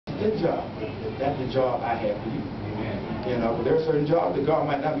good job. That's the job I have for you. Amen. You know, but there are certain jobs that God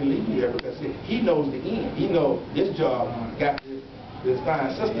might not be leading you there because He knows the end. He knows this job got this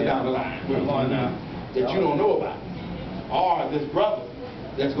fine sister down the line that you don't know about, or this brother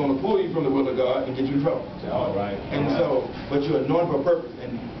that's going to pull you from the will of God and get you in trouble. All right. And so, but you're anointed for a purpose.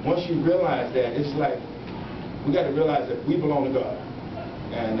 And once you realize that, it's like we got to realize that we belong to God,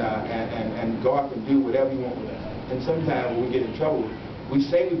 and God can do whatever He wants with us. And sometimes when we get in trouble, we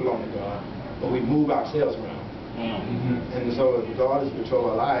say we belong to God, but we move ourselves around. And so, if God is in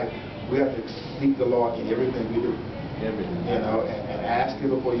control of our life, we have to seek the Lord in everything we do. Everything. You know, and ask Him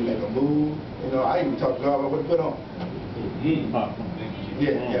before you make a move. You know, I even talk to God about what to put on.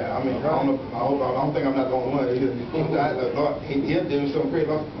 Yeah. I mean, I don't think I'm not the only one. Lord, He'll do something crazy.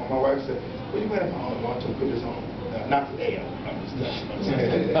 My wife said, "What are you wearing?" Oh, Lord, to put this on. Not today.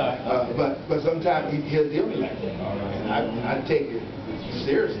 But sometimes He'll deal me like that, and I take it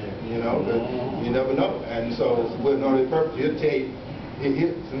seriously. You know, but you never know. And so, with no purpose, He'll tell you.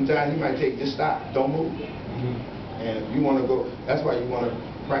 Sometimes He might tell you, just stop, don't move. And you want to go. That's why you want to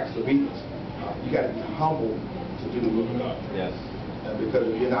practice obedience. You got to be humble to do the will of God. Yes. Because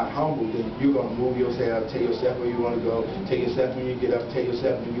if you're not humble, then you're going to move yourself, tell yourself where you want to go, tell yourself when you get up, tell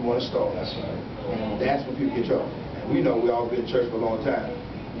yourself when you want to start. That's right. And that's when people get in trouble. And we know we all been in church for a long time.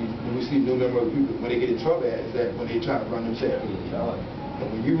 When we see new members of people, when they get in trouble, is that when they try to run themselves.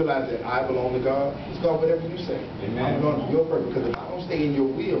 And when you realize that I belong to God, it's God whatever you say. Amen. I belong to your purpose. Because if I don't stay in your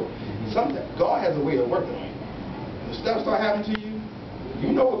will, sometimes God has a way of working on you. When stuff start happening to you,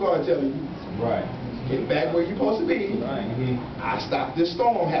 you know what God is telling you. Right. Get back where you're supposed to be. Right. I stopped this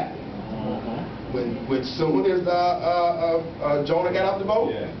storm happening. When soon as Jonah got off the boat,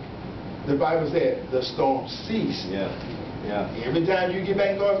 the Bible said the storm ceased. Every time you get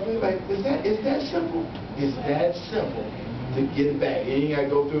back in God's will, like, is that simple? It's that simple to get back. You ain't got to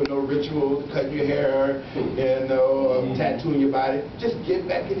go through no rituals, cutting your hair, and tattooing your body. Just get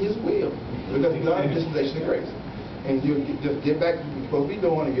back in His will. Because God is dispensation of grace. And you just get back to what you're supposed to be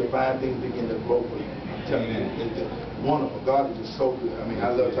doing, and you'll find things begin to grow for you. I'm telling you, it's just wonderful. God is just so good. I mean, I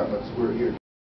love talking about this word here.